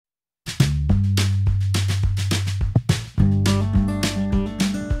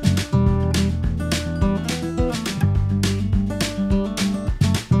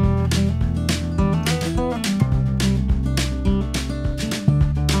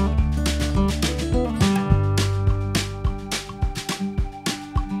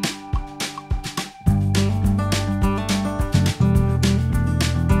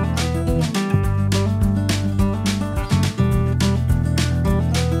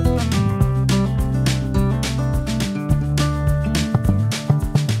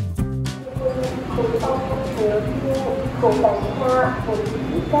共带其他不属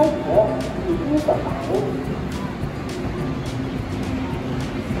于该国以一个反应。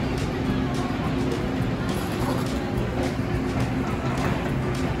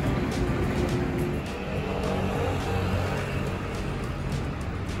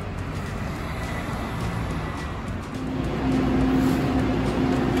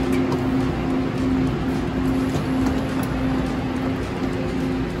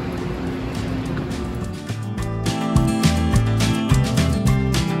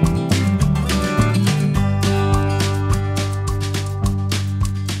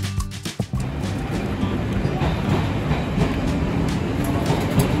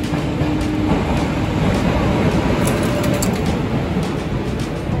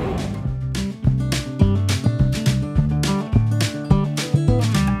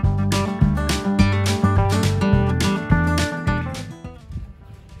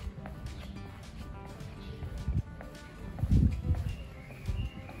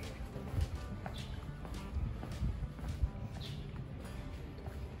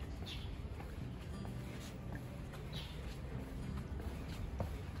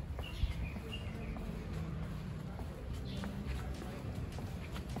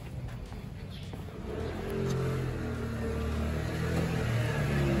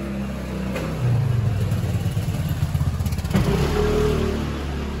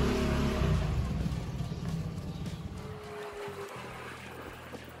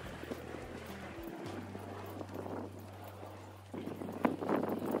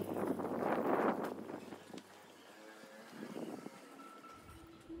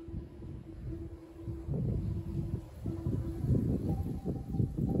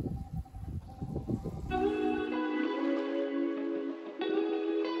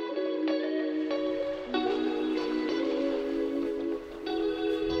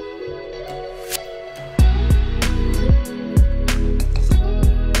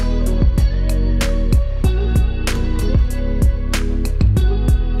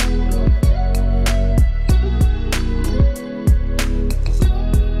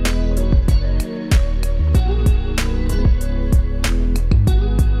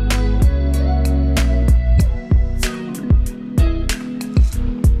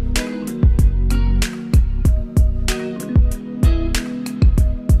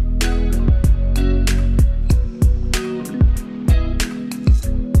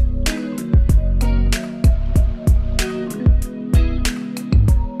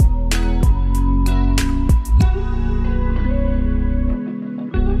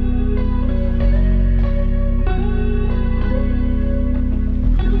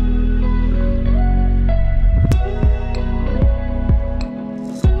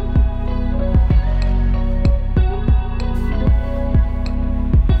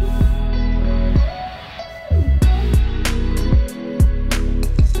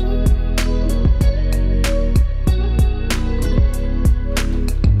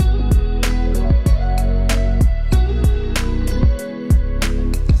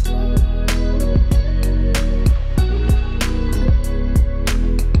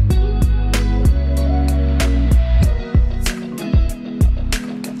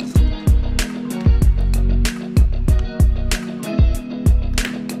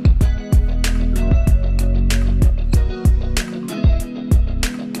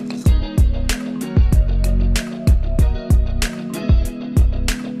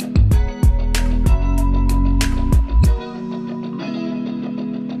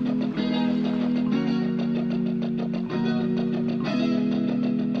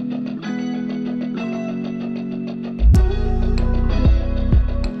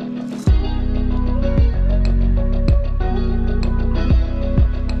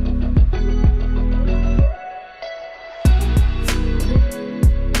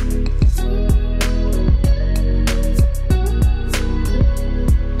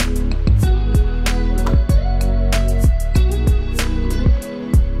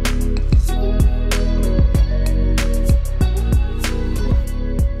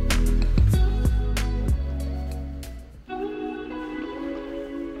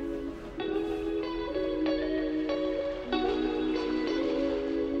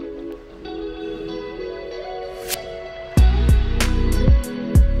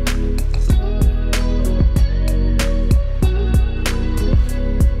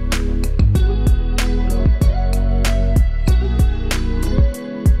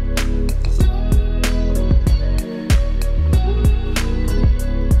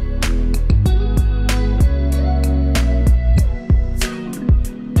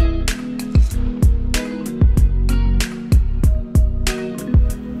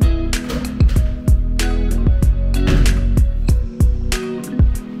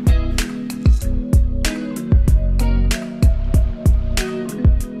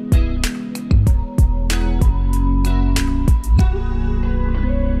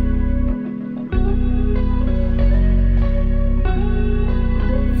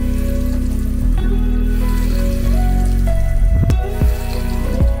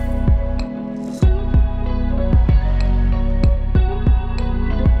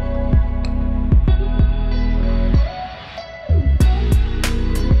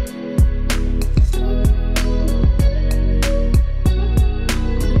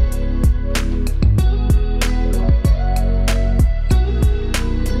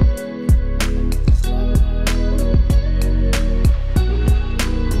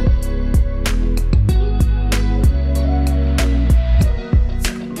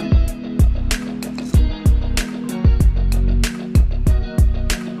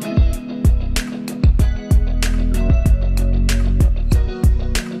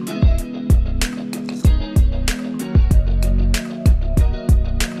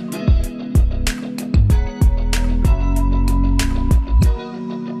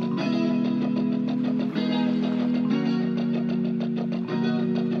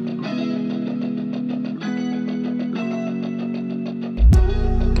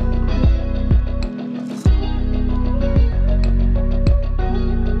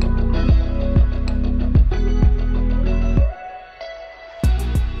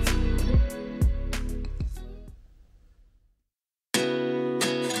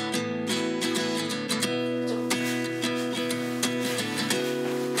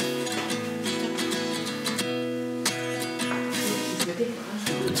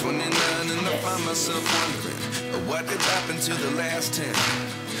myself wondering what did happen to the last 10.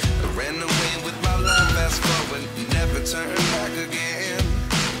 I ran away with my life, fast forward, never turn back again.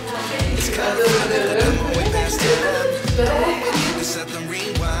 It's kind of funny that I'm way past time. We need to set them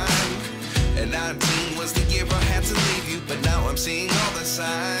rewind. And 19 was the year I had to leave you, but now I'm seeing all the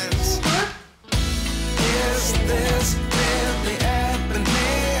signs. Is this really happening?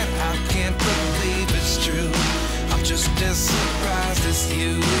 I can't believe it's true. I'm just as surprised as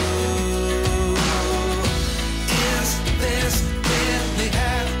you. Is this really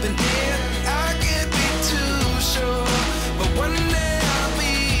happening? I can't be too sure, but one day I'll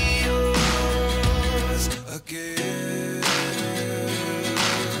be yours again.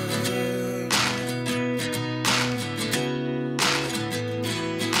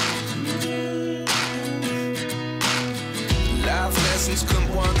 Life lessons come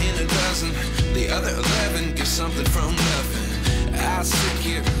one in a dozen. The other 11 get something from nothing. I sit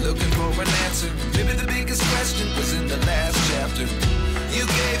here looking for an answer. Maybe the biggest question was in the last chapter. You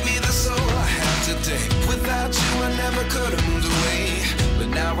gave me the soul I have today. Without you I never could have moved away. But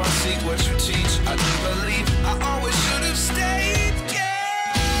now I see what you teach.